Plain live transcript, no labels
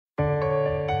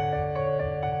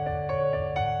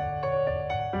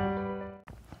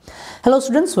Hello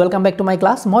students, welcome back to my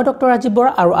class. Moi Dr. Rajib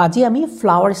Borah aru aji ami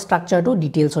flower structure to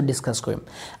details or discuss korim.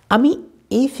 Ami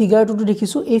ei figure to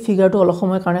dekhisu, ei figure to olo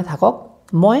somoy karone thakok.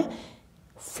 Moi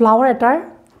flower etar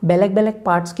beleg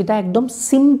parts kita ekdom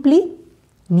simply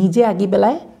nije agi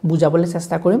belai bujabole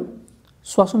chesta korim.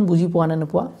 Swasun buji poa na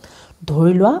nopoa.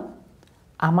 Dhori loa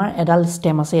amar edal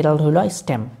stem ase, edal dhori loa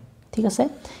stem. Thik ase?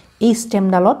 Ei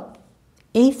stem dalot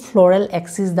ei floral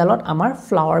axis dalot amar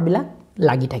flower bilak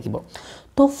lagi thakibo.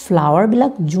 तो flower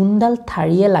बिलाक जुनडाल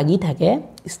थारिये लागि थाके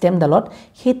stem डाলত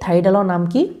हे थारि डाলৰ नाम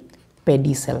কি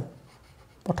pedicel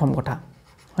প্ৰথম কথা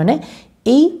হয়নে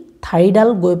এই থাৰি ডাল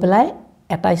গৈ পেলাই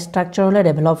এটা স্ট্ৰাকচাৰ হলে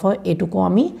ডেভেলপ হয় এটুকো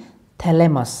আমি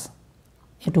থ্যালেমাস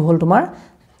এটু হল তোমাৰ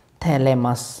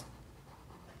থ্যালেমাস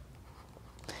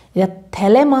এটা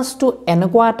থ্যালেমাস টু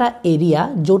এনেকুৱা এটা এৰিয়া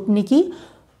যত নেকি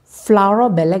ফ্লাৱাৰৰ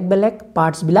বেলেগ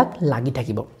পাৰ্টস বিলাক লাগি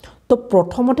থাকিব तो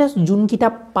प्रथमते जुन किटा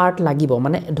पार्ट लागिबो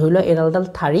माने धरिलो एडालडाल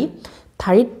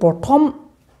थारित प्रथम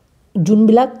जुन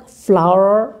बिलाक फ्लावर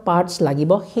पार्ट्स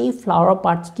लागिबो हेई फ्लावर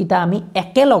पार्ट्स किटा आमी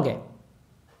एके लगे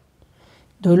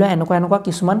धरिलो एनका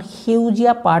किसुमान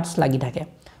हेउजिया पार्ट्स लागि থাকে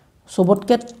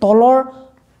सबतके तলৰ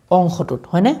অংশটোত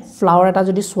হয়নে फ्लावर এটা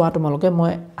যদি সোয়া তোমালকে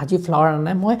মই আজি फ्लावर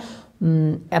আনাই মই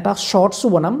এটা শর্টস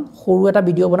বনাম সৰু এটা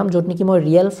ভিডিও বনাম যত নেকি মই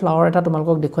ৰিয়েল फ्लावर এটা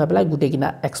তোমালকক দেখুৱাই পেলাই গুটে কিনা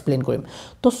এক্সপ্লেইন কৰিম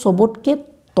তো सबतके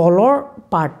তলৰ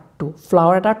পাৰ্টটো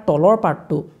ফ্লাৱাৰ এটাৰ তলৰ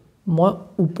পাৰ্টটো মই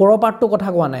ওপৰৰ পাৰ্টটো কথা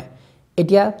কোৱা নাই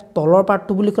এতিয়া তলৰ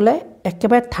পাৰ্টটো বুলি কলে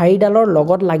একেবাৰে থাৰি ডালৰ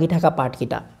লগত লাগি থকা পাৰ্ট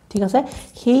কিটা ঠিক আছে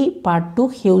সেই পাৰ্টটো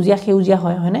হেউজিয়া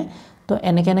হয় হয়নে তো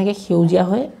এনেকে হেউজিয়া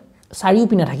হয় চাৰিও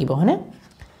পিনে থাকিব হয়নে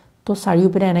তো চাৰিও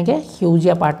পিনে এনেকে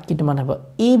হেউজিয়া পাৰ্ট কিটামান হ'ব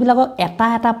এই বিলাকক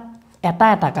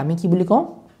এটা আমি কি বুলি কওঁ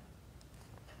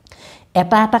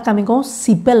এটা আমি কওঁ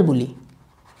সিপেল বুলি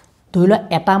ধৰিলো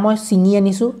এটা মই সিঙি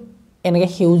আনিছো এনেকে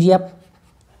হেউজিয়া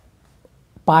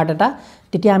পাৰ্ট এটা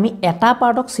তেতিয়া আমি এটা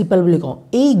পাৰ্টক সিপেল বুলি কওঁ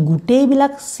এই গুটেই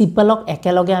বিলাক সিপেলক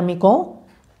একেলগে আমি কওঁ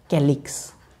ক্যালিক্স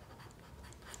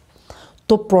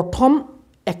তো প্ৰথম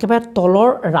একেবাৰে তলৰ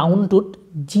ৰাউন্ডটোত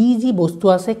যি বস্তু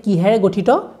আছে কিহেৰে গঠিত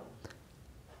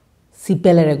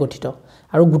সিপেলেৰে গঠিত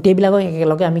আৰু গুটেই বিলাকক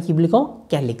একেলগে আমি কি বুলি কওঁ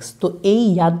ক্যালিক্স তো এই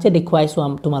ইয়াত যে দেখুৱাইছো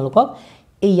তোমালোকক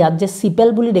এই ইয়াত যে সিপেল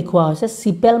বুলি দেখুৱা হৈছে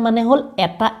সিপেল মানে হল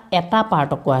এটা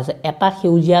পাৰ্টক কোৱা হৈছে এটা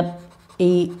হেউজিয়া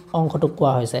এই অংশটোক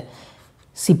কোৱা হৈছে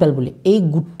সিপেল বুলি এই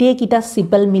গুটে কিটা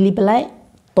সিপেল মিলি পেলাই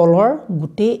তলৰ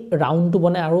গুটে ৰাউন্ডটো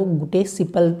বনে আৰু গুটে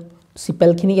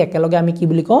সিপেল খিনিক একেলগে আমি কি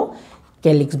বুলি কওঁ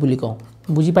ক্যালিক্স বুলি কওঁ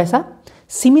বুজি পাইছা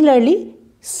সিমিলাৰলি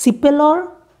সিপেলৰ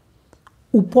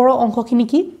ওপৰৰ অংশখিনি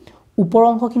কি ওপৰৰ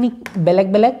অংশখিনি বেলেগ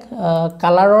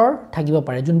কালাৰৰ থাকিব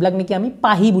পাৰে যোনবিলাক নেকি আমি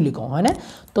পাহি বুলি কওঁ হয়নে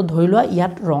তো ধৰি লোৱা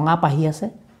ইয়াত ৰঙা পাহি আছে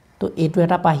তো এইটো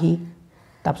এটা পাহি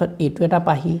তাৰপিছত এইটো এটা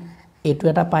পাহি এইটো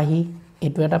এটা পাহি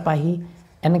এইটো এটা পাহি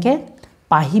এনেকে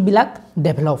পাহি বিলাক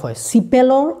ডেভেলপ হয়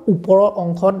সিপেলৰ ওপৰৰ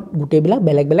অংশত গুটেবিলাক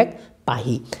বেলেগ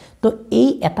পাহি তো এই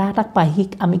এটা পাহিক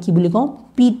আমি কি বুলি কওঁ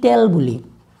পিটেল বুলি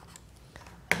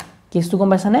কেছটো গম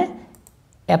পাইছানে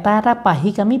এটা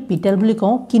পাহিক আমি পিটেল বুলি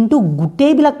কওঁ কিন্তু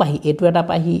গুটেবিলাক পাহি এইটো এটা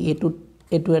পাহি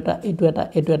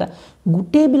এইটো এটা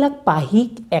গুটেবিলাক পাহিক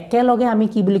একেলগে আমি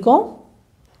কি বুলি কওঁ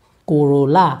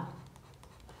Corolla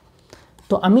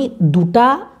তো আমি দুটা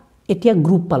এতিয়া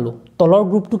গ্ৰুপ পালো তলৰ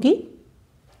গ্ৰুপটো কি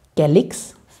ক্যালিক্স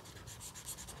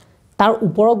তাৰ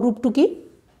ওপৰৰ গ্ৰুপটো কি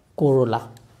Corolla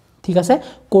ঠিক আছে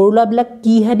Corolla বিলাক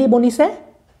কি হেদি বনিছে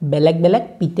বেলেগ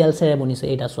পিটেলছৰে বনিছে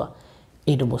এটা সোৱা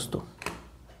এইটো বস্তু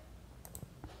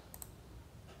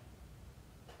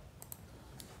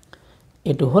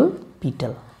এটো হল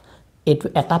পিটেল এটো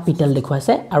এটা পিটেল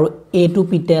দেখুৱাইছে আৰু এটো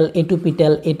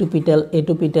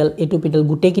পিটেল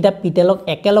গুটে কিটা পিটেলক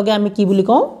একেলগে আমি কি বুলি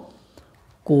কওঁ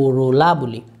Corolla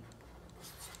বুলি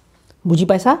বুজি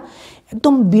পাইছা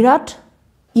একদম বিৰাট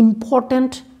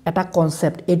ইম্পৰ্টেন্ট এটা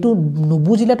কনসেপ্ট এটো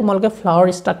নুবুজিলে তোমালকে ফ্লাৱাৰ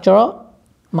ষ্ট্ৰাকচাৰ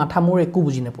মাথা মোৰ একো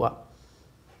বুজি নপোৱা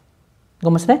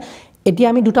গমছনে এতিয়া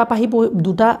আমি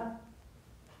দুটা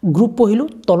গ্ৰুপ পঢ়িলো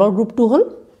তলৰ গ্ৰুপটো হল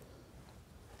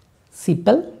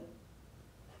সিপেল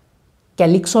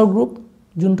ক্যালিক্সৰ গ্ৰুপ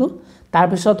যোনটো তাৰ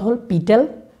পিছত হল পিটেল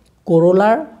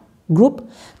Corollaৰ গ্ৰুপ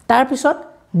তাৰ পিছত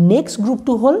নেক্সট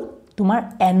গ্ৰুপটো হল তোমাৰ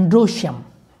Androecium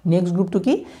নেক্সট গ্ৰুপটো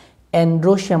কি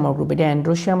Androeciumৰ গ্ৰুপ এটা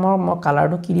Androeciumৰ মই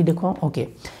কালাৰটো কি দি দেখুৱাম ওকে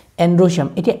Androecium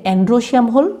এতিয়া Androecium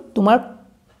হল তোমাৰ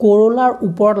Corollaৰ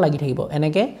ওপৰত লাগি থাকিব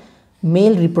এনেকে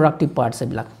মেল ৰিপ্ৰডাক্টিভ পাৰ্টস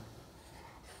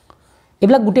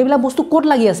এইবিলাক গুটেবিলাক বস্তু ক'ত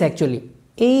লাগি আছে একচুয়ালি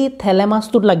এই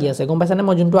থ্যালেমাসটোত লাগি আছে গম পাইছানে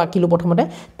মই যোনটো আকিলো প্ৰথমতে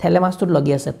থ্যালেমাসটোত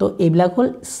লাগি আছে তো এইবিলাক হল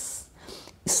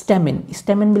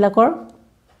ষ্টেমেন বিলাকৰ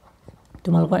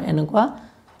তোমালোকৰ এনেকুৱা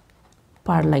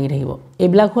পাৰ্ট লাগি থাকিব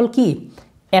এইবিলাক হল কি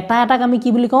এটা আমি কি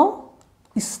বুলি কওঁ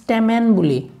ষ্টেমেন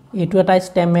বুলি এটো এটা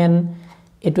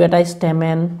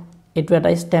ষ্টেমেন এটো এটা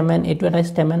ষ্টেমেন এটো এটা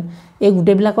ষ্টেমেন এই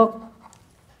গুটেবিলাকক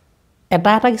এটা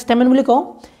এটা ষ্টেমেন বুলি কওঁ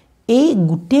এই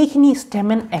গুটেখিনি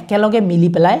ষ্টেমেন একেলগে মিলি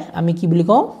পেলাই আমি কি বুলি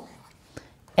কওঁ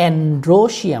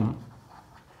এন্ড্ৰোচিয়াম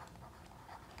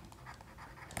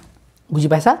বুজি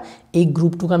পাইছা এই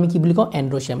গ্ৰুপটোক আমি কি বুলি কওঁ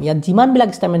এন্ড্ৰোচিয়াম ইয়াত যিমান বিলাক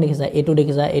ষ্টেমেন দেখিছা এটো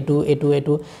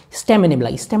ষ্টেমেন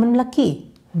বিলাক কি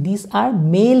these are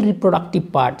male reproductive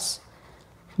parts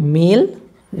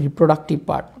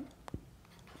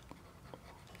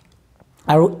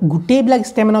আৰু গুটেবিলাক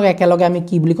ষ্টেমেনক একেলগে আমি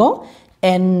কি বুলি কওঁ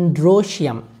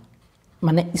এন্ড্ৰোচিয়াম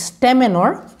মানে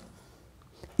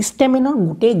ষ্টেমেনৰ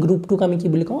গুটে গ্ৰুপটোক আমি কি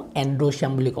বুলি কওঁ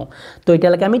এন্ড্ৰোচিয়াম বুলি কওঁ তো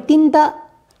এতিয়ালৈকে আমি তিনটা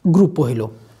গ্ৰুপ পঢ়িলো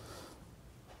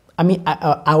আমি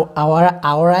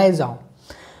আওৰাই যাওঁ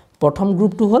প্ৰথম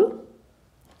গ্ৰুপটো হ'ল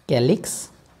ক্যালিক্স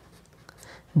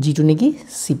যিটো নেকি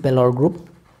সিপেলৰ গ্ৰুপ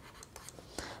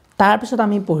তাৰ পিছত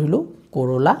আমি পঢ়িলো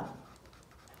Corolla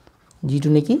যিটো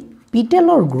নেকি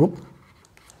পেটেলৰ গ্ৰুপ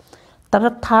তাৰ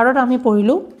থাৰ্ডত আমি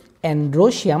পঢ়িলো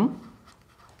Androecium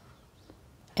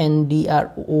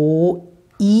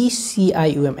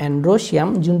Androecium Androecium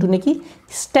যোনটো নেকি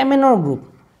ষ্টেমেনৰ গ্ৰুপ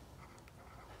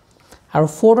আৰু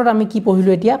ফোৰ্থত আমি কি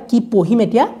পঢ়িলো এতিয়া কি পঢ়িম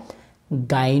এতিয়া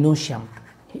Gynoecium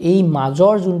এই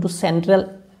মাজৰ যোনটো সেন্ট্ৰাল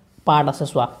পাৰ্ট আছে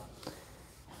সোৱা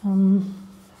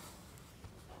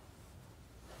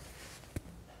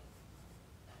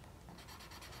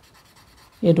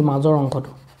এইটো মাজৰ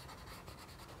অংশটো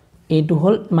এইটো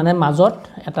হল মানে মাজত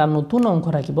এটা নতুন অংশ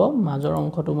থাকিব মাজৰ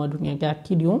অংশটো মই ধুনিয়াকৈ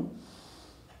আঁকি দিও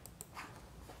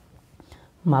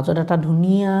মাজত এটা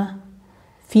ধুনিয়া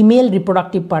ফিমেল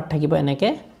ৰিপ্ৰডাক্টিভ পাৰ্ট থাকিব এনেকে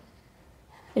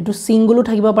এটো সিঙ্গলও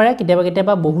থাকিব পাৰে কেতিয়াবা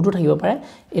কেতিয়াবা বহুতো থাকিব পাৰে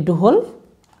এটো হল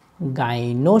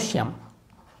Gynoecium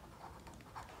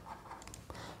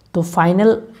তো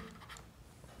ফাইনাল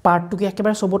পাৰ্টটো কি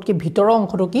একেবাৰে সবতকে ভিতৰৰ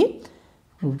অংশটো কি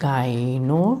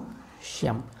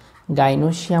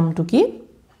Gynoecium তো কি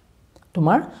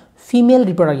তোমাৰ ফিমেল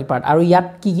ৰিপ্ৰডাক্টিভ পাৰ্ট আৰু ইয়াত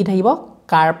কি কি থাকিব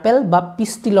কাৰ্পেল বা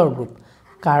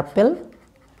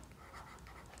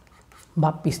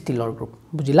পিষ্টিলৰ গ্ৰুপ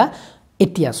বুজিলা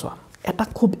এতিয়া সোৱা এটা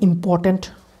খুব ইম্পৰ্টেন্ট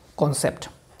কনসেপ্ট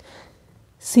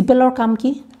সিপেলৰ কাম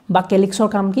কি বা ক্যালিক্সৰ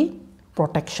কাম কি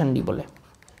প্ৰটেকশন দিবলে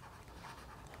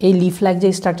এই লিফ লাইক যে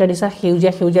স্ট্ৰাকচাৰ দিছা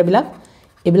হেউজিয়া বিলাক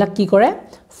এবিলাক কি কৰে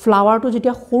ফ্লাৱাৰটো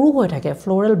যেতিয়া সৰু হৈ থাকে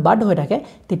ফ্লোৰাল বাড হৈ থাকে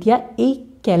তেতিয়া এই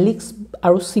ক্যালিক্স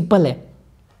আৰু সিপলে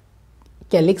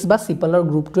ক্যালিক্স বা সিপলৰ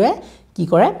গ্ৰুপটোৱে কি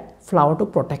কৰে ফ্লাৱাৰটো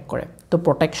প্ৰটেক্ট কৰে তো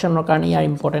প্ৰটেকশনৰ কাৰণে ইয়াৰ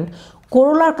ইম্পৰ্টেন্ট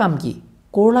Corollaৰ কাম কি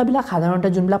Corolla বিলাক সাধাৰণতে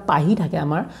যোনবিলা পাহি থাকে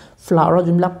আমাৰ ফ্লাৱাৰৰ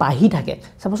যোনবিলা পাহি থাকে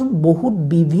চাবচোন বহুত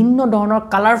বিভিন্ন ধৰণৰ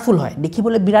কালাৰফুল হয়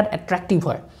দেখিবলৈ বিৰাট এট্ৰাক্টিভ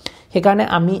হয় হেকাৰণে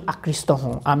আমি আকৃষ্ট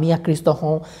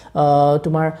হওঁ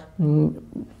তোমাৰ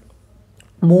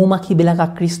মৌমাখি বিলাক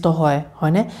আকৃষ্ট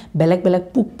হয়নে বেলেগ বেলেগ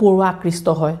পোক পৰুৱা আকৃষ্ট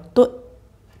হয় তো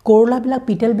Corolla বিলাক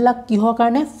পেটেল বিলাক কিহৰ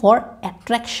কাৰণে ফৰ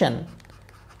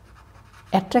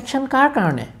এট্ৰাকশন কাৰ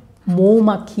কাৰণে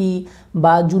মৌমাখি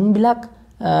বা যোনবিলাক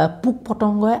পোক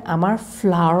পতংগই আমাৰ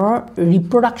ফ্লাৱাৰৰ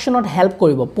ৰিপ্ৰডাকশনত হেল্প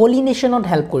কৰিব পলিনেশনত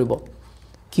হেল্প কৰিব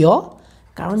কিয়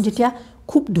কাৰণ যেতিয়া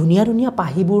খুব ধুনিয়া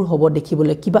পাহিবোৰ হ'ব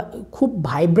দেখিবলৈ কিবা খুব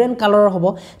ভাইব্ৰেন্ট কালাৰৰ হ'ব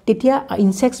তেতিয়া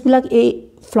ইনসেক্টস বিলাক এই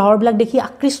ফ্লাৱাৰ বিলাক দেখি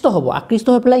আকৃষ্ট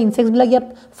হৈ পেলাই ইনসেক্টস বিলাক ইয়াত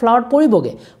ফ্লাৱাৰত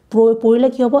পৰিবগে পৰিলে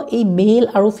কি হ'ব এই মেল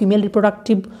আৰু ফিমেল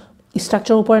ৰিপ্ৰডাক্টিভ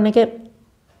ষ্ট্ৰাকচাৰ ওপৰ এনেকে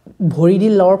ভৰি দি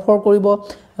লৱাৰ ফৰ কৰিব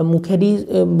মুখেদি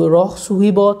ৰস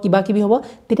সুহিব কিবা কিবি হ'ব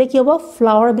তেতিয়া কি হ'ব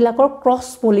ফ্লাৱাৰ বিলাকৰ ক্ৰছ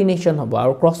পলিনেশন হ'ব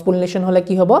আৰু ক্ৰছ পলিনেশন হলে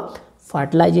কি হ'ব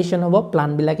ফাৰ্টিলাইজেশন হ'ব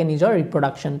প্লান্ট বিলাকে নিজৰ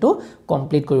ৰিপ্ৰডাকশনটো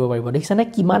কমপ্লিট কৰিব পাৰিব দেখিছানে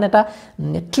কিমান এটা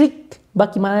ট্ৰিক বা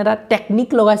কিমান এটা টেকনিক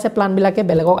লগাইছে প্লান্ট বিলাকে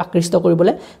বেলেগক আকৃষ্ট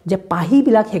কৰিবলৈ যে পাহি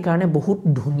বিলাক হে কাৰণে বহুত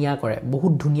ধুনিয়া কৰে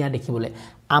বহুত ধুনিয়া দেখিবলৈ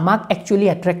আমাক একচুয়ালি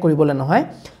এট্ৰাক্ট কৰিবলৈ নহয়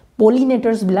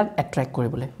পলিনেটৰ্স বিলাক এট্ৰাক্ট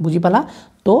কৰিবলৈ বুজি পালা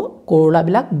তো Corolla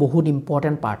বিলাক বহুত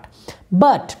ইম্পৰ্টেন্ট পাৰ্ট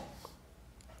বাট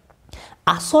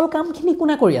আসল কামখিনি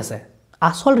কোনে কৰি আছে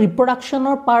আসল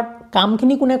ৰিপ্ৰডাকশনৰ পাৰ্ট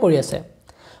কামখিনি কোনে কৰি আছে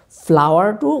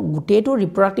ফ্লাৱাৰটো গুটেটো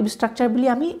ৰিপ্ৰডাক্টিভ ষ্ট্ৰাকচাৰ বুলি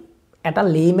আমি এটা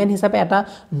লেইমেন হিচাপে এটা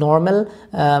নৰ্মেল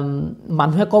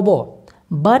মানুহে ক'ব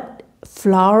বাট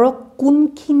ফ্লাৱাৰৰ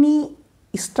কোনখিনি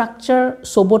ষ্ট্ৰাকচাৰ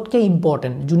সবতকে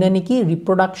ইম্পৰ্টেন্ট যোনে নেকি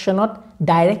ৰিপ্ৰডাকশনত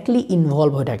ডাইৰেক্টলি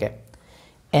ইনভলভ হৈ থাকে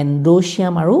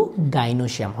Androecium আৰু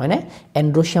Gynoecium হয়নে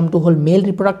Androecium to hall male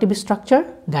reproductive structure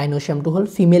Gynoecium to hall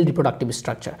female reproductive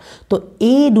structure তো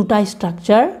এই দুটা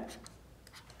structure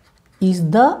is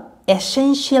the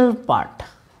essential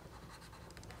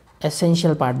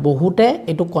part বহুতে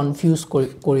এটো কনফিউজ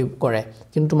কৰে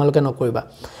কিন্তু তোমালোকে নকৰিবা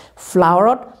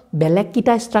ফ্লাৱাৰত বেলেগ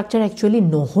কিটা ষ্ট্ৰাকচাৰ একচুয়ালি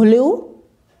নহলেও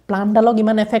প্লান্টডালক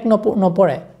ইমান এফেক্ট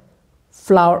নপৰে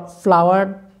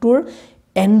ফ্লাৱাৰটোৰ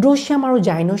Androecium আৰু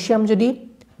Gynoecium যদি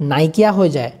নাইকিয়া হৈ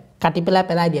যায় কাটি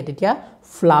পেলাই দিয়া তেতিয়া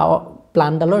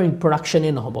প্লান্টডালৰ ৰিপ্ৰডাকচনে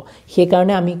নহব সেই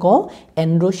কাৰণে আমি কওঁ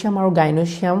এন্ড্ৰচিয়াম আৰু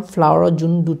গাইনোচিয়াম ফ্লাৱাৰৰ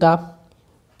যোন দুটা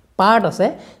পাৰ্ট আছে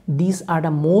these are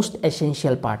the most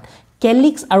essential part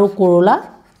calyx আৰু corolla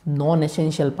non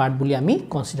essential part বুলি আমি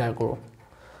কনসিডাৰ কৰো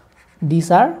these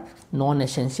are non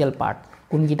essential part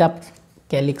কোনকিটা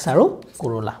calyx আৰু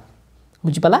corolla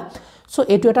বুজি পালা সো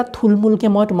এটো এটা থুলমুলকে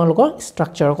মই তোমালোকৰ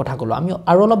স্ট্ৰাকচাৰৰ কথা কলো আমি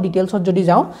আৰু অলপ ডিটেইলছত যদি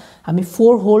যাও আমি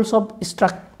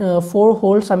 4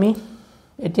 হোলস আমি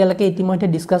এতিয়ালৈকে ইতিমধ্যে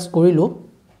ডিসকাস কৰিলো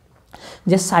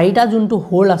যে চাৰিটা যোনটো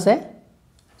হোল আছে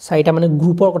চাৰিটা মানে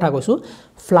গ্ৰুপৰ কথা কৈছো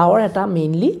ফ্লাৱাৰ এটা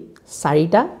মেইনলি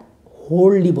চাৰিটা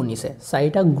হোল দি বনিছে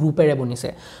চাৰিটা গ্ৰুপেৰে বনিছে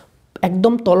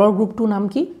একদম তলৰ গ্ৰুপটো নাম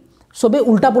কি সবে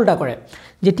উল্টা পুল্টা কৰে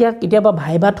যেতিয়া কেতিয়াবা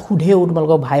ভাইভাত খুধেও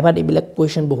তোমালোকৰ ভাইভাত এইবিলাক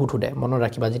কোৱেশ্চন বহুত খুধে মনত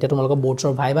ৰাখিবা যেতিয়া তোমালোকৰ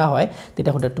বোৰ্ডছৰ ভাইভা হয়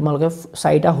তেতিয়া খুধে তোমালোকে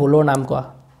চাৰিটা হোলৰ নাম কোৱা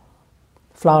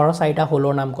ফ্লাৱাৰৰ চাৰিটা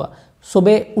হোলৰ নাম কোৱা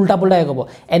সবে উল্টা পুল্টাই ক'ব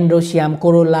এন্ড্ৰচিয়াম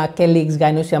corolla calyx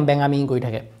gynoecium বেঙামিং কৰি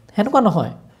থাকে হেনকুৱা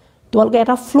নহয় তোমালোকে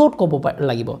এটা ফ্লোট ক'ব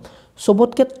লাগিব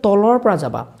সবতকে তলৰ পৰা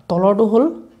যাবা তলৰটো হল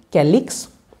calyx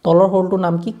তলৰ হোলটো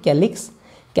নাম কি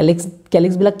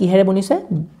calyx বিলাক কিহেৰে বনিছে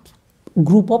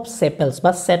গ্ৰুপ অফ sepals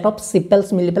বা সেট অফ sepals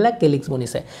মিলি পেলাই calyx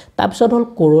বনিছে তাৰপিছত হল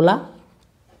corolla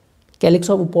calyx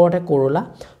অফ ওপৰতে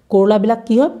corolla বিলাক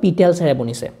কি হয় petals এৰে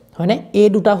বনিছে হয়নে এই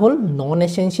দুটা হল নন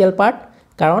এসেনশিয়াল পাৰ্ট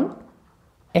কাৰণ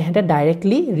এহেতে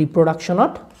ডাইৰেক্টলি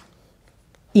ৰিপ্ৰডাকচনত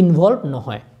ইনভলভ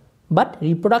নহয় বাট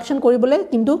ৰিপ্ৰডাকচন কৰিবলৈ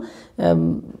কিন্তু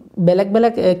বেলেগ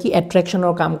কি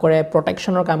এট্ৰাকচনৰ কাম কৰে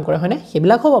প্ৰটেকচনৰ কাম কৰে হয়নে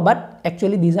হেবিলাক হ'ব বাট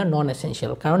actually this R non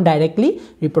essential কাৰণ ডাইৰেক্টলি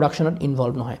ৰিপ্ৰডাকচনত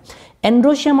ইনভলভ নহয়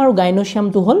এন্ড্ৰচিয়াম আৰু গাইনোচিয়াম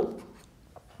তো হল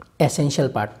এসেনশিয়াল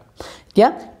পাৰ্ট এতিয়া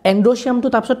এন্ড্ৰচিয়াম তো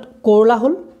তাৰপিছত corolla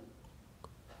হল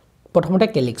প্ৰথমতে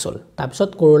calyx হল তাৰপিছত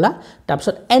corolla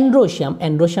তাৰপিছত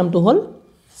এন্ড্ৰচিয়াম তো হল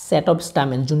set of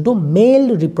stamen যোনটো মেল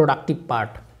ৰিপ্ৰডাক্টিভ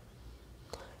পাৰ্ট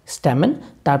stamen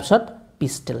তাৰপিছত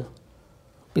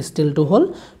pistil to হল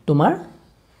তোমাৰ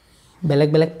বেলেগ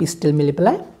pistil মিলি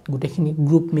পেলাই গুটেখিনি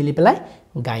গ্ৰুপ মিলি পেলাই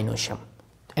gynoecium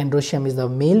androecium is the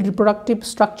male reproductive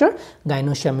structure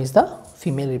gynoecium is the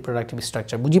female reproductive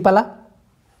structure বুজি পালা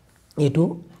এটো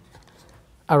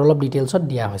আৰু অলপ ডিটেইলছত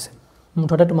দিয়া হৈছে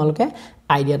মুঠতে তোমালোকে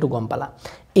আইডিয়াটো গম পালা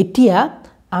এতিয়া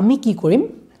আমি কি কৰিম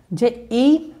যে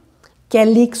এই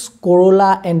calyx corolla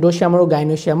androecium আৰু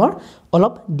gynoecium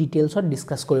অলপ ডিটেইলছত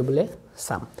ডিসকাস কৰিবলৈ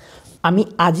চাম আমি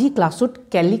আজি ক্লাছত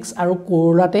calyx আৰু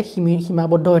corolla তে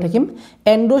সীমাবদ্ধ হৈ থাকিম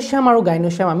androecium আৰু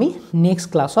gynoecium আমি নেক্সট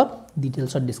ক্লাছত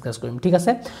ডিটেইলছত ডিসকাস কৰিম ঠিক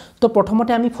আছে তো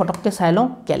প্ৰথমতে আমি ফটককে চাই লওঁ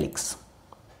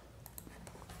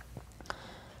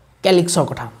calyxৰ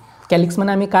কথা calyx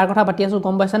মানে আমি কাৰ কথা পাতি আছো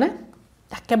গম পাইছানে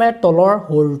একেবাৰে তলৰ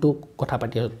হোলটো কথা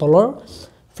পাতি আছো তলৰ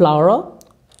ফ্লাৱাৰৰ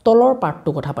তলৰ পাৰ্টটো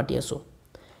কথা পাতি আছো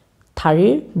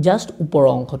থাৰিৰ জাস্ট ওপৰ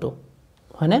অংশটো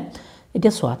হয়নে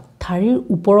এতিয়া সোৱা থাৰিৰ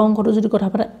ওপৰ অংশটো যদি কথা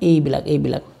পাতা এইবিলাক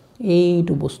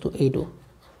এইটো বস্তু এইটো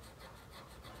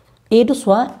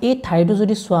সোৱা এই থাৰিটো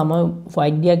যদি সোৱা মই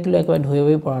হোৱাইট দিয়া কিলো একেবাৰে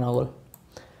ধৰিবই পৰা নগল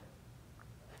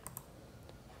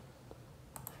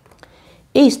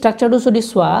এই ষ্ট্ৰাকচাৰটো যদি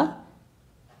সোৱা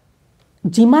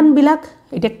জিমান বিলাক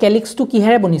এটা calyx টো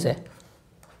কিহেৰে বনিছে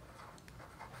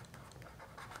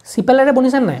সিপেলেৰে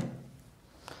বনিছে নাই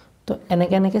তো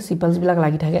এনেকে সিপেলস বিলাক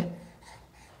লাগি থাকে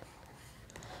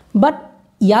বাট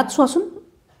ইয়াত সোৱাচোন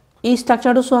এই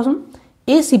ষ্ট্ৰাকচাৰটো সোৱাচোন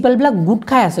এই সিপেল বিলাক গুড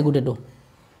খাই আছে গুটেটো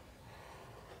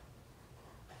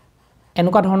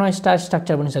এনেকুৱা ধৰণৰ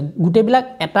ষ্ট্ৰাকচাৰ বনিছে গুটে বিলাক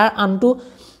এটা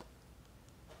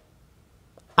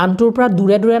আনটোৰ পৰা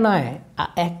দূৰে নাই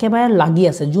একেবাৰে লাগি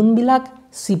আছে যোন বিলাক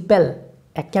সিপেল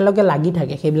একেলগে লাগি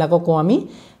থাকে সেইবিলাকক কও আমি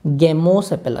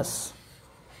গেমোসেপেলাস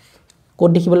কোড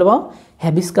দেখিবলৈ পাও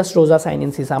হেবিস্কাস রোজা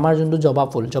সাইনেন্সিস আমাৰ যোনটো জবা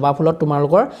ফুলত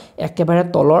তোমালোকৰ একেবাৰে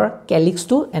তলৰ calyx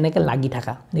টো এনেকে লাগি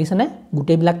থাকা দেখিছানে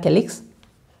গুটে বিলাক calyx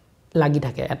লাগি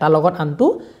থাকে এটা লগত আনটো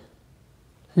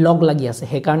লগ লাগি আছে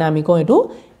সেই কাৰণে আমি কও এটো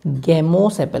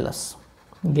গেমোসেপেলাস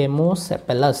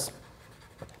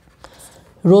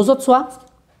ৰোজত সোৱা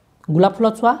গোলাপ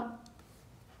ফুলত সোৱা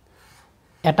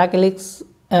এটা calyx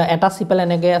এটা সিপেল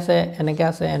এনেকে আছে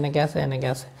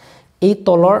এই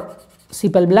তলৰ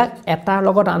সিপেল বিলাক এটা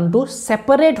লগত আনটো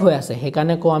সেপাৰেট হৈ আছে সেই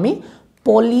কাৰণে কও আমি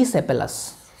পলিসেপেলাস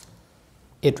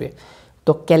এটোৱে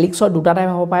তো calyxৰ দুটা টাইপ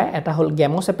হ'ব পাৰে এটা হল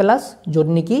গেমোসেপেলাস যত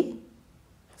নেকি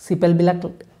সিপেল বিলাক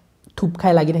থুপ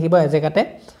খাই লাগি থাকিব এজেগাতে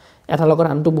এটা লগত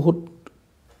আনটো বহুত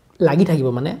লাগি থাকিব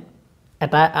মানে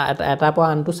এটা পৰা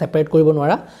আনটো সেপাৰেট কৰিব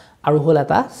নোৱাৰা আৰু হল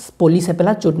এটা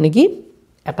পলিসেপেলাস যত নেকি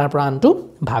এটাৰ পৰা আনটো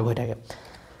ভাগ হৈ থাকে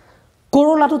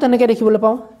corolla টো তেনেকে দেখিবলৈ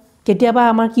পাও কেতিয়াবা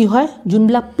আমাৰ কি হয়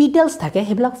যোনবিলাক petals থাকে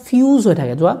হেবিলাক ফিউজ হৈ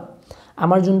থাকে যোৱা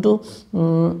আমাৰ যোনটো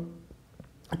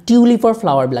টিউলিপৰ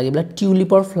ফ্লাৱাৰ বিলাক এইবিলাক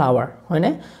টিউলিপৰ ফ্লাৱাৰ হয়নে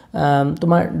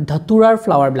তোমাৰ ধতুৰাৰ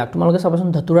ফ্লাৱাৰ বিলাক তোমালোকে চাবাচোন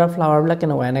ধতুৰাৰ ফ্লাৱাৰ বিলাক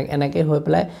কেনেকুৱা এনেকে হৈ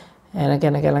পেলাই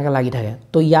এনেকে লাগি থাকে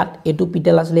তো ইয়াত এটু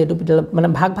পিটেল আছিল এটু পিটেল মানে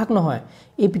ভাগ ভাগ নহয়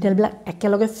এই পিটেল বিলাক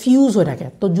একেলগে ফিউজ হৈ থাকে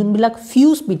তো যোনবিলাক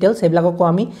ফিউজ পিটেল সেইবিলাকক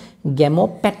আমি গেমো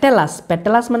পেটেলাস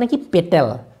পেটেলাস মানে কি পেটেল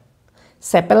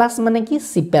সেপেলাস মানে কি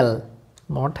সিপেল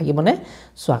মনত থাকিবনে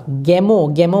সো গেমো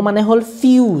গেমো মানে হল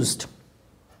ফিউজড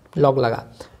লগ লাগা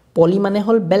পলি মানে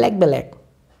হল বেলেগ বেলেগ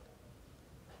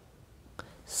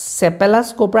সেপেলাস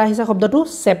কোপৰা আহিছে শব্দটো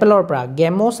সেপেলৰ পৰা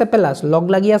গেমো সেপেলাস লগ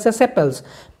লাগি আছে সেপেলস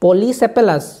পলি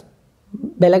সেপেলাস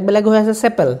বেলেগ বেলেগ হৈ আছে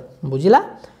সেপেল বুজিলা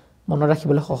মনত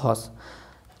ৰাখিবলৈ সহজ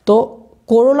তো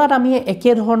কোৰোলাত আমি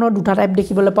একে ধৰণৰ দুটা টাইপ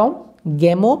দেখিবলৈ পাওঁ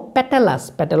গেমো পেটেলাস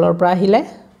পেটেলৰ পৰা আহিলে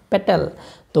পেটেল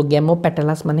তো গেমো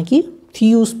পেটেলাস মানে কি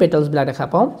ফিউজ পেটেলস বিলাক দেখা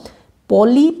পাওঁ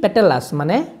পলি পেটেলাস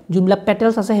মানে যোনবিলাক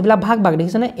পেটেলস আছে হেবিলাক ভাগ ভাগ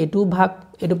দেখিছানে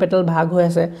এটু পেটেল ভাগ হৈ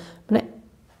আছে মানে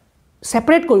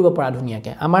সেপাৰেট কৰিব পৰা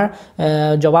ধুনিয়াকে আমাৰ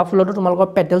জবা ফুলটো তোমালোকৰ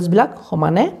পেটেলস বিলাক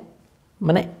সমানে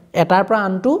মানে এটাৰ পৰা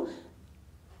আনটো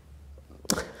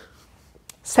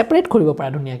সেপাৰেট কৰিব পৰা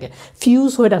ধুনিয়াকে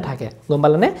ফিউজ হৈ থাকে গম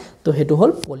পালানে তো হেতু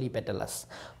হল পলি পেটেলাস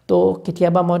তো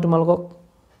কেতিয়াবা মই তোমালোকক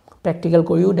প্ৰ্যাকটিক্যাল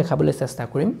কৰিও দেখাবলৈ চেষ্টা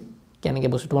কৰিম কেনেকৈ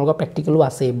বস্তু তোমালোকৰ প্ৰ্যাকটিক্যালো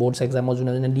আছে বোৰ্ডছ এক্সামৰ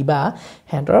জুনে দিবা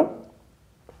হেতৰ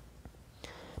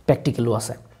প্ৰ্যাকটিক্যালো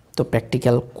আছে তো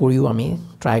প্ৰ্যাকটিক্যাল কৰিও আমি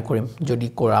ট্ৰাই কৰিম যদি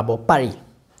কৰাব পাৰি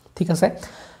ঠিক আছে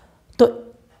তো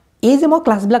এই যে মই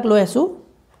ক্লাস বিলাক লৈ আছো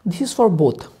দিস ইজ ফৰ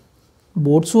বোথ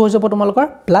বোৰ্ডছো হৈ যাব তোমালোকৰ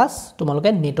প্লাস তোমালোকে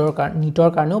নিটৰ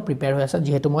কাৰণেও প্ৰিপেয়াৰ হৈ আছে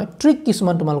যেহেতু মই ট্ৰিক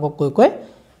কিছুমান তোমালোকক কৈ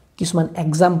কিছুমান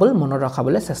এক্সাম্পল মনত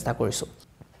ৰাখাবলৈ চেষ্টা কৰিছো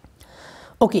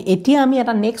ওকে এতিয়া আমি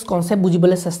এটা নেক্সট কনসেপ্ট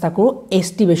বুজিবলৈ চেষ্টা কৰো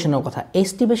এস্টিভেশনৰ কথা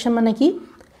এস্টিভেশন মানে কি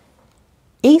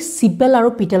এই সিপেল আৰু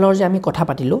পিটেলৰ যে আমি কথা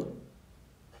পাতিলো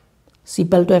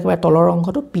সিপেলটো একেবাৰে তলৰ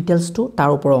অংশটো পিটেলছটো তাৰ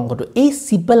ওপৰৰ অংশটো এই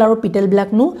সিপেল আৰু পিটেল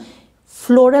বিলাকনো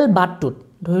ফ্লোৰেল বাডটোত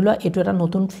ধৰিলোৱা এটো এটা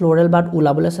নতুন ফ্লোৰেল বাড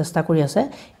উলাবলৈ চেষ্টা কৰি আছে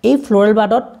এই ফ্লোৰেল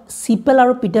বাডত সিপেল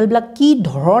আৰু পিটেল বিলাক কি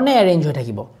ধৰণে এৰেঞ্জ হৈ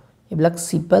থাকিব এইবিলাক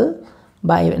সিপেল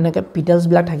বা এনেকে পিটেলছ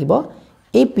বিলাক থাকিব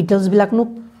এই পিটেলছ বিলাকনো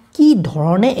কি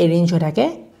ধৰণে এৰেঞ্জ হৈ থাকে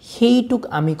হেইটুক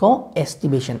আমি কওঁ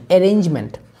এস্টিভেশন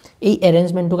এৰেঞ্জমেন্ট এই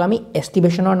এৰেঞ্জমেন্টক আমি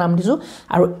এস্টিভেশনৰ নাম দিছো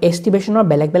আৰু এস্টিভেশনৰ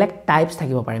বেলেগ বেলেগ টাইপস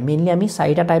থাকিব পাৰে মেইনলি আমি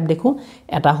চাৰিটা টাইপ দেখো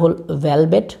এটা হল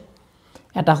ভেলভেট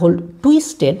এটা হল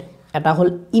টুইস্টেড এটা হল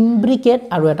ইম্ব্রিকেট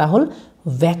আৰু এটা হল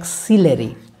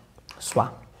ভেক্সিলাৰি সোয়া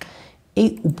এই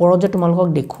ওপৰত যে তোমালোকক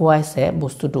দেখুৱাইছে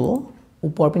বস্তুটো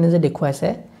ওপৰ পিনে যে দেখুৱাইছে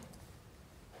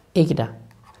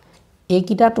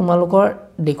এইকিটা তোমালোকৰ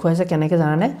দেখুৱাইছে কেনেকৈ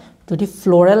জানানে যদি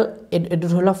ফ্লোৰেল এটো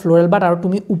ধৰিলা ফ্লোৰেল বাড আৰু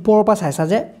তুমি ওপৰৰ পৰা চাইছা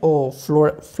যে ও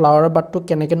ফ্লাৱাৰ বাডটো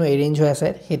কেনেকেনো এৰেঞ্জ হৈ আছে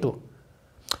হেতু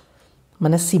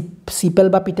মানে সিপেল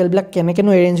বা পিটেল বিলাক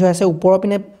কেনেকেনো এৰেঞ্জ হৈ আছে ওপৰৰ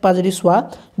পিনে পা যদি সোৱা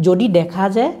যদি দেখা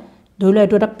যে ধৰিলা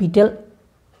এটো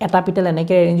এটা পিটেল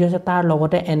এনেকে এৰেঞ্জ হৈ আছে তাৰ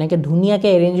লগতে এনেকে ধুনিয়াকে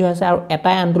এৰেঞ্জ হৈ আছে আৰু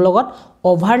এটাই আনটো লগত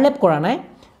ওভাৰলেপ কৰা নাই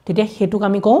তেতিয়া হেতুক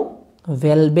আমি কওঁ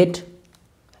ভেলভেট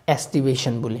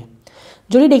এস্টিভেশন বুলি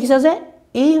যদি দেখিছা যে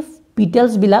এই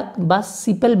পিটেলস বিলাক বা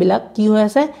সিপেল বিলাক কি হৈ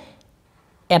আছে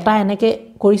এটা এনেকে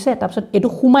কৰিছে তাৰপিছত এটো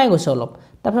খুমাই গৈছে অলপ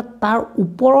তাৰপিছত তাৰ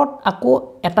ওপৰত আকৌ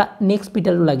এটা নেক্সট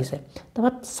পিটেলটো লাগিছে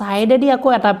তাৰপিছত সাইডেদি আকৌ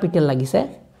এটা পিটেল লাগিছে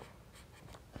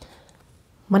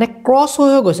মানে ক্ৰস হৈ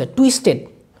গৈছে টুইস্টেড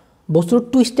বস্তু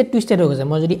টুইস্টেড হৈ গৈছে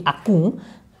মই যদি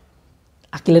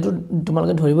আকিলেটো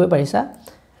তোমালোকে ধৰিবই পাৰিছা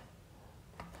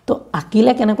তো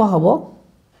আকিলে কেনেকুৱা হ'ব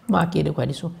মই আকি দেখুৱাই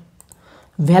দিছো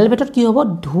ভেলভেটত কি হ'ব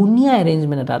ধুনিয়া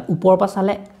এৰেঞ্জমেন্ট এটা ওপৰৰ পৰা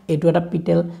চালে এটো এটা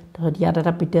পিটেল তাৰপিছত ইয়াত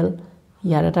এটা পিটেল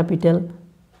ইয়াৰ এটা পিটেল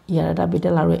ইয়াৰ এটা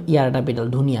পিটেল আৰু ইয়াৰ এটা পিটেল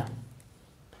ধুনিয়া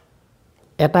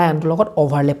এটা আনটো লগত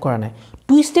ওভাৰলেপ কৰা নাই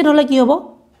টুইস্টেড হলে কি হ'ব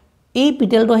এই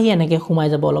পিটেলটো আহি এনেকে খুমাই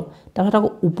যাব অলপ তাৰপিছত আকৌ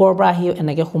ওপৰৰ পৰা আহি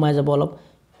এনেকে খুমাই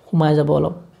যাব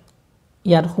অলপ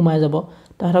ইয়াত খুমাই যাব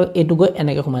তাৰপিছত এটো গৈ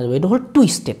এনেকে খুমাই যাব এটো হল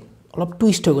টুইস্টেড অলপ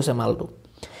টুইস্ট হৈ গৈছে মালটো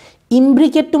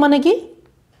ইম্ব্রিকেটটো মানে কি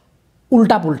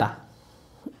উল্টা পুল্টা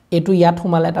এটো ইয়াত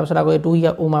খুমালে তাৰপিছত আকৌ এটো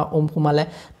খুমালে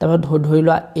তাৰপিছত ধৰি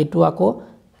লোৱা এটো আকৌ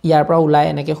ইয়াৰ পৰা ওলাই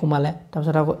এনেকে খুমালে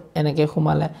তাৰপিছত আকৌ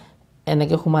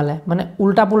এনেকে খুমালে মানে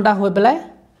উল্টা পুল্টা হৈ পেলাই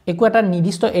একো এটা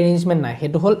নিৰ্দিষ্ট এৰেঞ্জমেন্ট নাই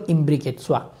হেতু হল ইম্ব্ৰিকেট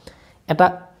সোয়া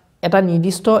এটা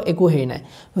নিৰ্দিষ্ট একো হেই নাই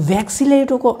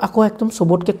ভেক্সিলাৰিটো আকৌ একদম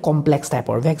সবতকে কমপ্লেক্স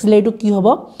টাইপৰ ভেক্সিলাৰিটো কি হ'ব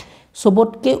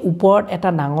সবতকে ওপৰত এটা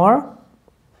ডাঙৰ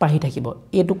পাহি থাকিব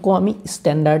এটো কো আমি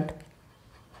স্ট্যান্ডাৰ্ড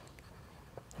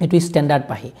এটো স্ট্যান্ডাৰ্ড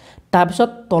পাহি তাৰপিছত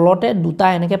তলতে দুটা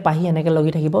এনেকে পাহি এনেকে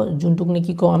লাগি থাকিব যোনটুক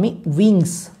নেকি কও আমি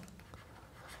উইংস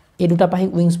এই দুটা পাহি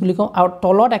উইংস বুলি কও আৰু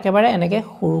তলত একেবাৰে এনেকে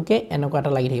সৰুকে এনেকুৱা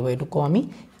এটা লাগি থাকিব এটো কও আমি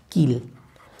কিল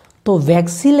তো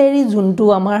ভেক্সিলাৰি যোনটো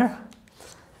আমাৰ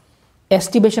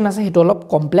Aestivation আছে হেতু অলপ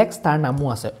কমপ্লেক্স তাৰ নামও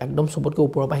আছে একদম সবতকৈ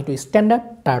ওপৰৰ পৰা হেতু স্ট্যান্ডাৰ্ড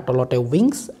তাৰ তলতে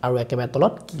উইংস আৰু একেবাৰে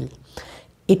তলত কিল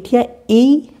এতিয়া এই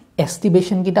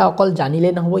Aestivation কিটা অকল জানিলে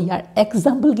নহব ইয়াৰ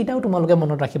এক্সাম্পল কিটাও তোমালোকে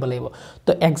মনত ৰাখিব লাগিব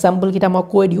তো এক্সাম্পল কিটা মই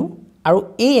কৈ দিও আৰু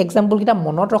এই এক্সাম্পল কিটা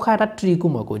মনত ৰখা এটা ট্ৰিকো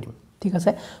মই কৈ দিম ঠিক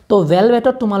আছে তো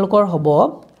ভেলভেটত তোমালোকৰ হ'ব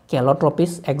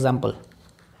Calotropis example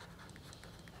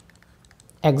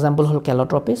হল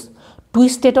Calotropis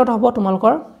Twisted হ'ব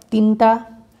তোমালোকৰ তিনটা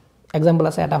এক্সাম্পল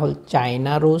আছে এটা হল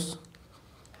China rose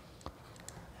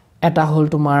এটা হল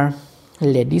তোমাৰ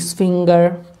Lady's finger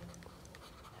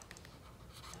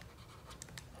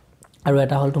আৰু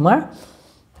এটা হল তোমাৰ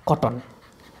Cotton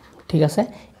ঠিক আছে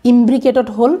Imbricate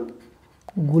হল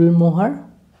গুলমোহৰ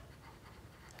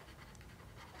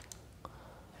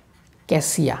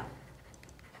Cassia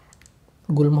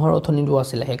গুলমোহৰ অথনিটো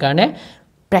আছিল হে কাৰণে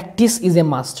practice is a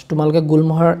must তোমালোকে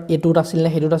গুলমোহৰ এটুত আছিল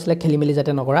হেতুত আছিল খেলিমেলি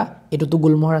যাতে নকৰা এটুটো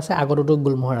গুলমোহৰ আছে আগৰটো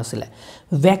গুলমোহৰ আছিল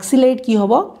vexillate কি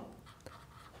হ'ব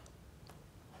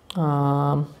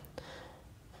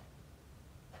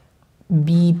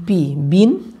BP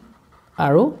বিন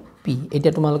আৰু P এটা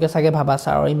তোমালোকে সাগে ভাবা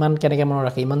স্যাৰ ইমান কেনেকে মনত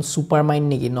ৰাখি ইমান সুপাৰ মাইন্ড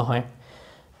নেকি নহয়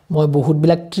মই বহুত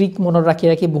বিলাক ট্ৰিক মনত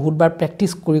ৰাখি বহুত বাৰ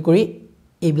প্ৰ্যাকটিস কৰি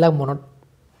এইবিলাক মনত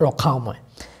ৰখাও মই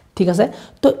ঠিক আছে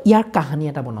তো ইয়াৰ কাহিনী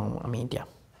এটা বনাও আমি এতিয়া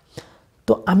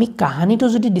তো আমি কাহিনীটো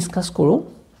যদি ডিসকাস কৰো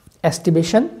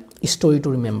Aestivation story to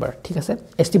remember ঠিক আছে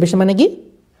Aestivation মানে কি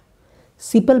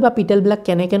সিপল বা পিটেল বিলাক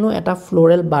কেনেকেনো এটা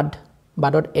ফ্লোরাল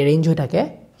বাডত এৰেঞ্জ হৈ থাকে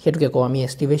হেতুকে কও আমি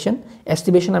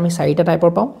Aestivation আমি চাৰিটা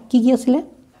টাইপৰ পাও কি আছিল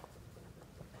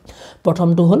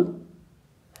প্ৰথমটো হল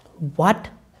what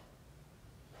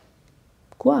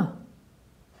কোৱা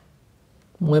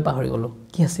মই পাহৰি গলো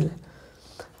কি আছিল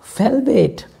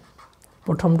velvet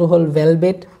প্ৰথমটো হল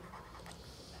velvet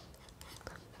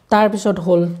তাৰ পিছত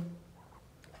হল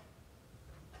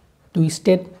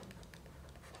twisted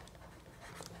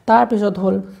তাৰ পিছত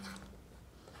হল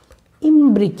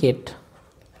imbricate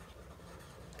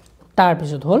তাৰ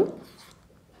পিছত হল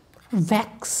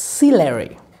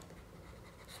vexillary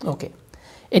ওকে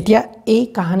এতিয়া এই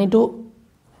কাহিনীটো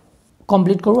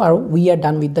কমপ্লিট কৰো আৰু we are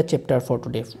done with the chapter for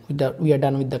today we are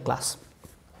done with the class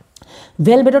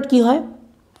velvetot কি হয়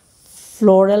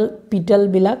floral petal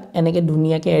বিলাক এনেকে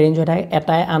ধুনিয়াকে এৰেঞ্জ হৈ থাকে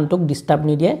এটাই আনটোক ডিস্টাৰ্ব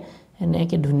নিদিয়ে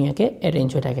এনেকে ধুনিয়াকে এৰেঞ্জ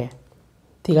হৈ থাকে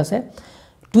ঠিক আছে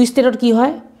twistedত কি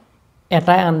হয়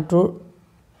এটাই আনটোৰ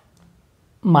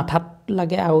মাথাত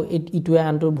লাগে আৰু ইটোৱে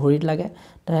আনটোৰ ভৰিত লাগে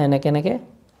তা এনেকে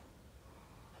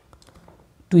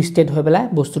twisted হৈ পেলাই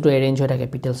বস্তুটো এৰেঞ্জ হৈ থাকে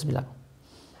petals বিলাক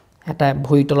এটা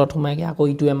ভৰি তলত সোমাই গে আকৌ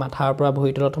ইটোৱে মাথাৰ পৰা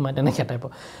ভৰি তলত সোমাই তেনেকে টাইপ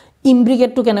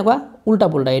imbricate টো কেনেকুৱা উল্টা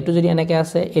পুল্টা এটো যদি এনেকে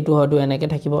আছে এটো হয়তো এনেকে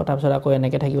থাকিব তাৰ পিছত আকৌ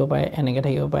এনেকে থাকিব পাৰে এনেকে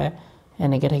থাকিব পাৰে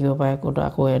এনেকে থাকিব পাৰে কোটো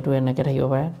আকৌ এটো এনেকে থাকিব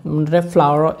পাৰে মানে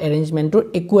ফ্লাৱাৰ এৰেঞ্জমেন্টৰ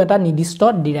একো এটা নিৰ্দিষ্ট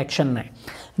ডাইৰেকশন নাই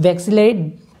vexillary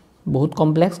বহুত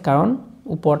কমপ্লেক্স কাৰণ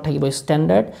ওপৰত থাকিব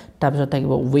স্ট্যান্ডাৰ্ড তাৰ পিছত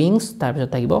থাকিব উইংস তাৰ পিছত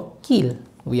থাকিব কিল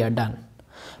we are done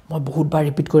মই বহুত বাৰ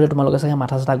ৰিপিট কৰিলে তোমালোকৰ সাথে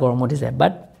মাথা সাথা গৰম হৈ যায়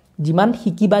বাট জিমান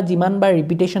হিকিবা জিমান বাৰ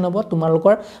ৰিপিটেশন হ'ব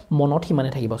তোমালোকৰ মনত হিমানে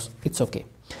থাকিব ইটস ওকে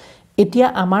এতিয়া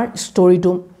আমাৰ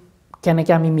ষ্টৰীটো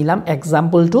কেনেকে আমি মিলাম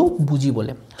এক্সাম্পলটো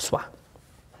বুজিবলে সোৱা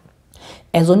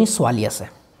এজনী ছোৱালী আছে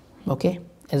ওকে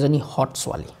এজনী হট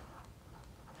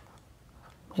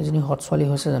ছোৱালী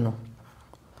হৈছে জানো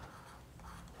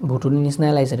ভুতুনি নিচিনা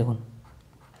লাইছে দেখোন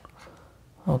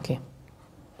okay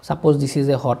suppose this is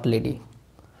a hot lady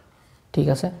ঠিক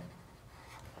আছে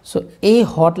সো এই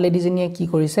হট লেডি জনিয়ে কি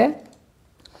কৰিছে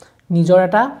নিজৰ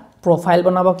এটা প্ৰফাইল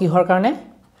বনাব কিহৰ কাৰণে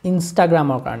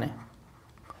ইনষ্টাগ্ৰামৰ কাৰণে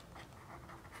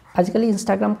আজিকালি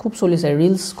ইনষ্টাগ্ৰাম খুব চলিছে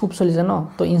ৰিলস খুব চলিছে ন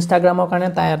তো ইনষ্টাগ্ৰামৰ কাৰণে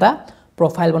তাই এটা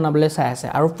প্ৰফাইল বনাবলৈ চাই আছে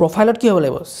আৰু প্ৰফাইলত কি হ'ব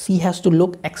লাগিব সি হ্যাজ টু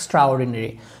লুক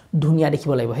এক্সট্ৰাঅৰ্ডিনাৰি ধুনিয়া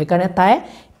দেখিব লাগিব হেকাৰণে তাই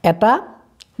এটা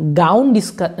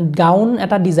গাউন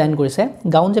এটা ডিজাইন কৰিছে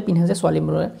গাউন যে পিন্ধে যে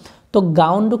ছোৱালীবোৰে তো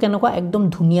গাউনটো কেনেকুৱা একদম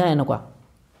ধুনিয়া এনেকুৱা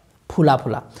ফুলা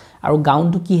আৰু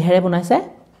গাউনটো কিহেৰে বনাইছে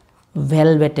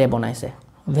ভেলভেটে বনাইছে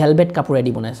ভেলভেট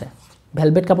কাপোৰেদি বনাইছে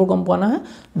ভেলভেট কাপোৰ কম পোৱা নহয়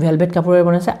ভেলভেট কাপোৰেৰে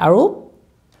বনাইছে আৰু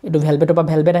এটো ভেলভেটৰ পৰা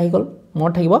ভেলভেট আহি গল মোৰ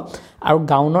থাকিব আৰু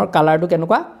গাউনৰ কালাৰটো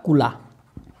কেনেকুৱা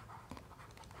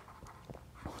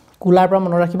কুলাৰ পৰা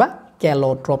মনত ৰাখিবা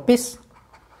Calotropis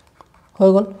হৈ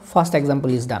গল ফাৰ্স্ট এক্সাম্পল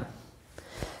ইজ ডান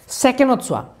সেকেন্ডত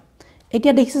সোৱা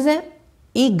এতিয়া দেখিছে যে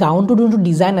এই গাউনটো যোনটো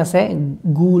ডিজাইন আছে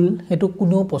গুল হেতু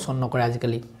কোনেও পছন্দ নকৰে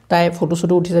আজিকালি তাই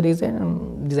ফটোছটো উঠিছে দেখিছে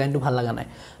ডিজাইনটো ভাল লাগা নাই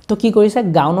তো কি কৰিছে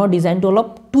গাউনৰ ডিজাইনটো অলপ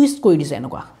টুইষ্ট কৰি দিছে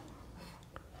এনেকুৱা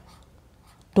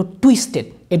তো টুইষ্টেড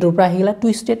এটোৰ পৰা আহিলা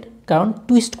টুইষ্টেড কাৰণ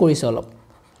টুইষ্ট কৰিছে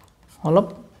অলপ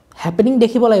হ্যাপেনিং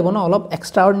দেখিব লাগিব ন অলপ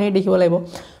এক্সট্ৰাঅৰ্ডিনাৰি দেখিব লাগিব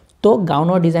তো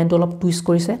গাউনৰ ডিজাইনটো অলপ টুইষ্ট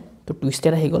কৰিছে তো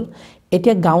টুইষ্টেড আহি গল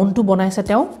এতিয়া গাউনটো বনাইছে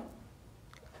তেওঁ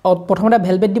প্ৰথমতে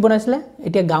ভেলভেট দি বনাইছিলে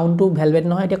এতিয়া গাউনটো ভেলভেট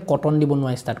নহয় এতিয়া কটন দি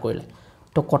বনোৱা ষ্টাৰ্ট কৰিলে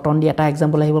তো কটন দি এটা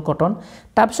এক্সাম্পল আহিব কটন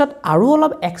তাৰপিছত আৰু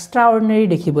অলপ এক্সট্ৰা অৰ্ডিনাৰী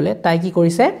দেখিবলৈ তাই কি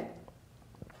কৰিছে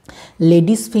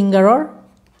লেডিজ ফিংগাৰৰ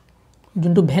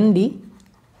যোনটো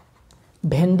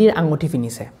ভেন্দিৰ আঙুঠি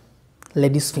পিনিছে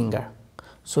ladies finger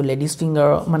so ladies finger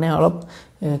মানে অলপ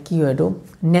কি হয় এইটো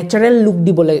নেচাৰেল লুক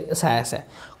দিবলৈ চাই আছে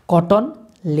কটন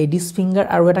লেডিজ ফিংগাৰ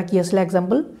আৰু এটা কি আছিল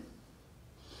এক্সাম্পল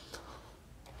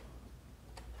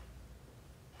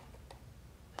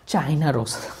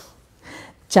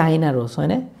চাইনা ৰ'জ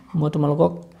হয়নে মই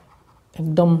তোমালোকক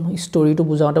একদম ষ্টৰিটো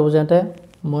বুজাওঁতে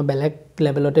মই বেলেগ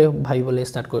লেভেলতে ভাবিবলৈ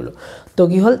ষ্টাৰ্ট কৰিলোঁ তো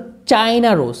কি হ'ল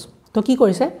চাইনা ৰ'জ তো কি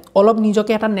কৰিছে অলপ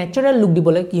নিজকে এটা নেচাৰেল লুক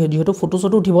দিবলৈ কি যেহেতু ফটো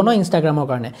চটো উঠিব ন ইনষ্টাগ্ৰামৰ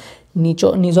কাৰণে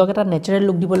নিজক এটা নেচাৰেল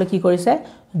লুক দিবলৈ কি কৰিছে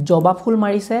জবা ফুল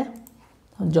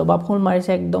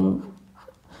মাৰিছে একদম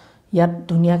ইয়াত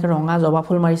ধুনীয়াকৈ ৰঙা জবা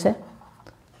ফুল মাৰিছে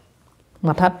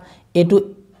মাথাত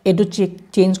এইটো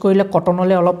চেঞ্জ কৰিলে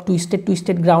কটনলৈ অলপ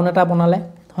টুইষ্টেড গ্ৰাউণ্ড এটা বনালে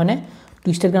হয়নে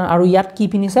টুইষ্টেড গ্ৰাউণ্ড আৰু ইয়াত কি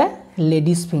পিনিছে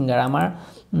লেডিজ ফিংগাৰ আমাৰ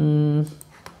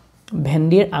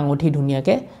ভেন্দিৰ আঙুঠি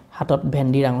ধুনীয়াকৈ হাতত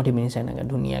ভেন্দিৰ আঙুঠি পিনিছে এনেকৈ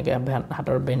ধুনীয়াকৈ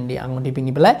হাতৰ ভেন্দিৰ আঙুঠি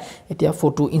পিনি পেলাই এতিয়া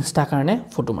ফটো ইনষ্টাৰ কাৰণে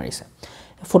ফটো মাৰিছে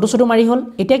ফটো চটো মাৰি হ'ল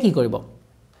এতিয়া কি কৰিব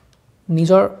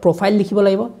নিজৰ প্ৰফাইল লিখিব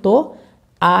লাগিব তো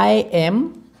আই এম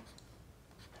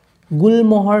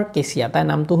গুলমোহৰ কেচিয়া তাইৰ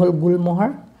নামটো হ'ল গুলমোহৰ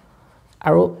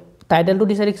আৰু টাইটেলটো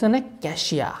দিছে দেখিছেনে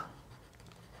cassia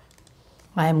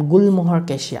I am Gulmohar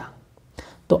cassia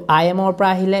তো আই এমৰ পৰা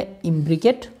আহিলে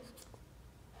ইম্ব্ৰিকেট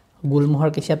গুলমোহৰ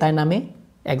কেচিয়া তাইৰ নামে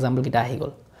এক্সাম্পল কেইটা আহি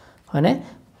গ'ল হয়নে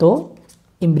তো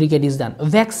ইম্ব্ৰিকেট ইজ ডান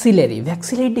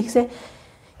ভেক্সিলেৰি দেখিছে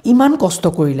ইমান কষ্ট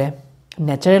কৰিলে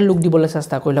নেচাৰেল লুক দিবলৈ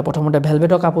চেষ্টা কৰিলে প্ৰথমতে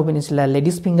ভেলভেটৰ কাপোৰ পিন্ধিছিলে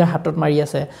লেডিজ ফিংগাৰ হাতত মাৰি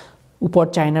আছে ওপৰত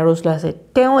চাইনা ৰ'জ লৈ আছে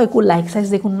তেওঁ একো লাইক চাইজ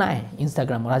দেখোন নাই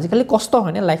ইনষ্টাগ্ৰামৰ আজিকালি কষ্ট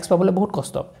হয়নে লাইকছ পাবলৈ বহুত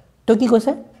কষ্ট তো কি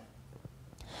কৈছে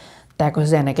তাই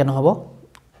কৈছে যে এনেকৈ নহ'ব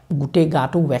গোটেই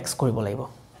গাটো ৱেক্স কৰিব লাগিব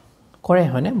কৰে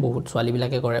হয়নে বহুত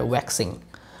ছোৱালীবিলাকে কৰে ৱেক্সিং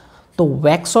তো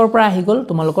ৱেক্সৰ পৰা আহি গ'ল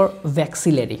তোমালোকৰ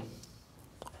ভেক্সিলেৰি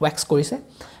ৱেক্স কৰিছে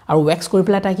আৰু ৱেক্স কৰি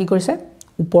পেলাই তাই কি কৰিছে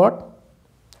ওপৰত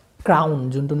ক্ৰাউন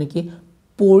যোনটো নেকি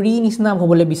পৰি নিচিনা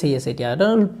হ'বলৈ বিচাৰি আছে এতিয়া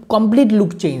কমপ্লিট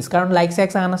লুক চেঞ্জ কাৰণ লাইক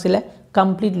চাইক্স অহা নাছিলে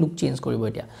কমপ্লিট লুক চেঞ্জ কৰিব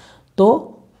এতিয়া তো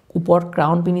ওপৰত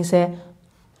ক্ৰাউন পিন্ধিছে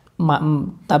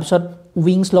তাৰপিছত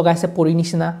উইংছ লগাইছে পৰি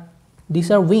নিচিনা দিছ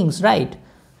আৰ উইংছ ৰাইট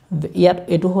ইয়াত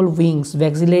এইটো হ'ল উইংছ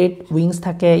ভেক্সিলেৰিত উইংছ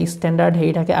থাকে ষ্টেণ্ডাৰ্ড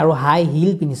হেৰি থাকে আৰু হাই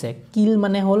হিল পিন্ধিছে কিল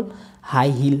মানে হ'ল হাই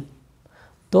হিল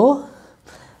তো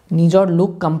নিজৰ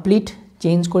লুক কমপ্লিট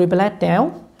চেঞ্জ কৰি পেলাই তেওঁ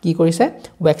কি কৰিছে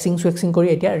ৱেক্সিং কৰি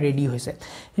এতিয়া ৰেডি হৈছে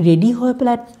ৰেডি হৈ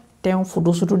পেলাই তেওঁ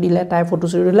ফটো চটো দিলে তাই ফটো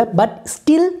চটো দিলে বাট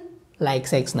ষ্টিল লাইক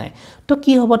চাইক্স নাই তো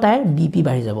কি হ'ব তাইৰ বিপি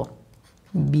বাঢ়ি যাব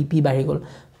বিপি বাঢ়ি গ'ল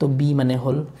তো বি মানে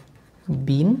হ'ল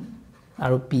বিন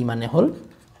আৰু পি মানে হ'ল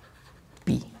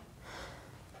পি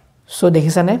সো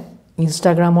দেখিছানে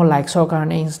ইনষ্টাগ্ৰামৰ লাইকছৰ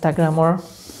কাৰণে ইনষ্টাগ্ৰামৰ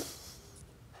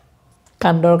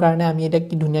কাণ্ডৰ কাৰণে আমি এটা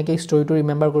কি ধুনীয়াকৈ ষ্টৰিটো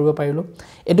ৰিমেম্বাৰ কৰিব পাৰিলোঁ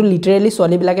এইটো লিটাৰেলি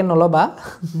ছোৱালীবিলাকে নল'বা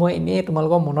মই এনেই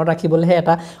তোমালোকৰ মনত ৰাখিবলৈহে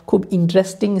এটা খুব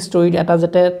ইণ্টাৰেষ্টিং ষ্টৰি এটা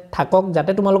যাতে থাকক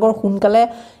যাতে তোমালোকৰ সোনকালে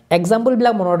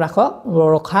এক্সাম্পলবিলাক মনত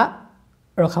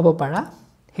ৰখাব পাৰা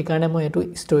সেইকাৰণে মই এইটো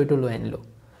ষ্টৰিটো লৈ আনিলোঁ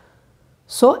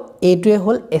সো এইটোৱে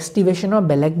হ'ল এষ্টিভেশ্যনৰ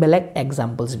বেলেগ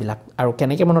এক্সাম্পলছবিলাক আৰু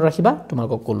কেনেকৈ মনত ৰাখিবা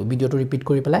তোমালোকক ক'লোঁ ভিডিঅ'টো ৰিপিট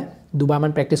কৰি পেলাই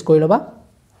দুবাৰমান প্ৰেক্টিছ কৰি ল'বা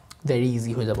ভেৰি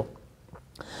ইজি হৈ যাব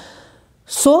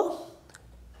সো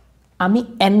আমি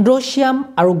এণ্ড্ৰচিয়াম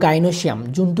আৰু গাইনচিয়াম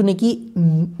যোনটো নেকি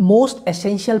most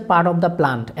essential part of the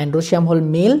plant এণ্ড্ৰচিয়াম হ'ল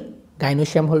মেল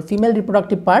গাইনচিয়াম হ'ল ফিমেল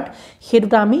ৰিপ্ৰডাক্টিভ পাৰ্ট সেই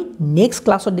দুটা আমি নেক্সট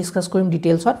ক্লাছত ডিছকাছ কৰিম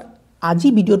ডিটেইলছত আজি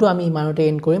ভিডিঅ'টো আমি ইমানতে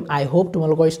এণ্ড কৰিম আই হোপ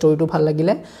তোমালোকৰ ষ্টৰিটো ভাল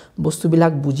লাগিলে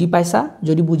বস্তুবিলাক বুজি পাইছা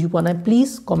যদি বুজি পোৱা নাই প্লিজ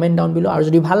কমেণ্ট ডাউন বিল' আৰু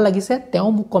যদি ভাল লাগিছে তেওঁ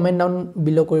মোক কমেণ্ট ডাউন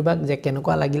বিল' কৰিবা যে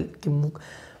কেনেকুৱা লাগিল কি মোক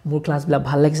মোৰ ক্লাছবিলাক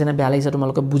ভাল লাগিছে নে বেয়া লাগিছে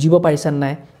তোমালোকে বুজিব পাৰিছা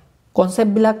নাই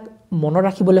কনচেপ্টবিলাক মনত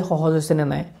ৰাখিবলৈ সহজ হৈছে নে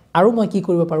নাই আৰু মই কি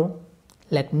কৰিব পাৰোঁ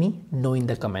let me know' in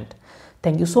the comment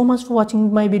thank you so' much for ৱাচিং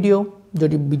মাই ভিডিঅ'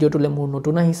 যদি ভিডিঅ'টোলৈ মোৰ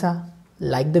নতুন আহিছা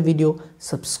like the video'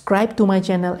 subscribe to my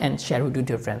channel and share with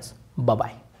Euro friends bye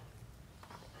bye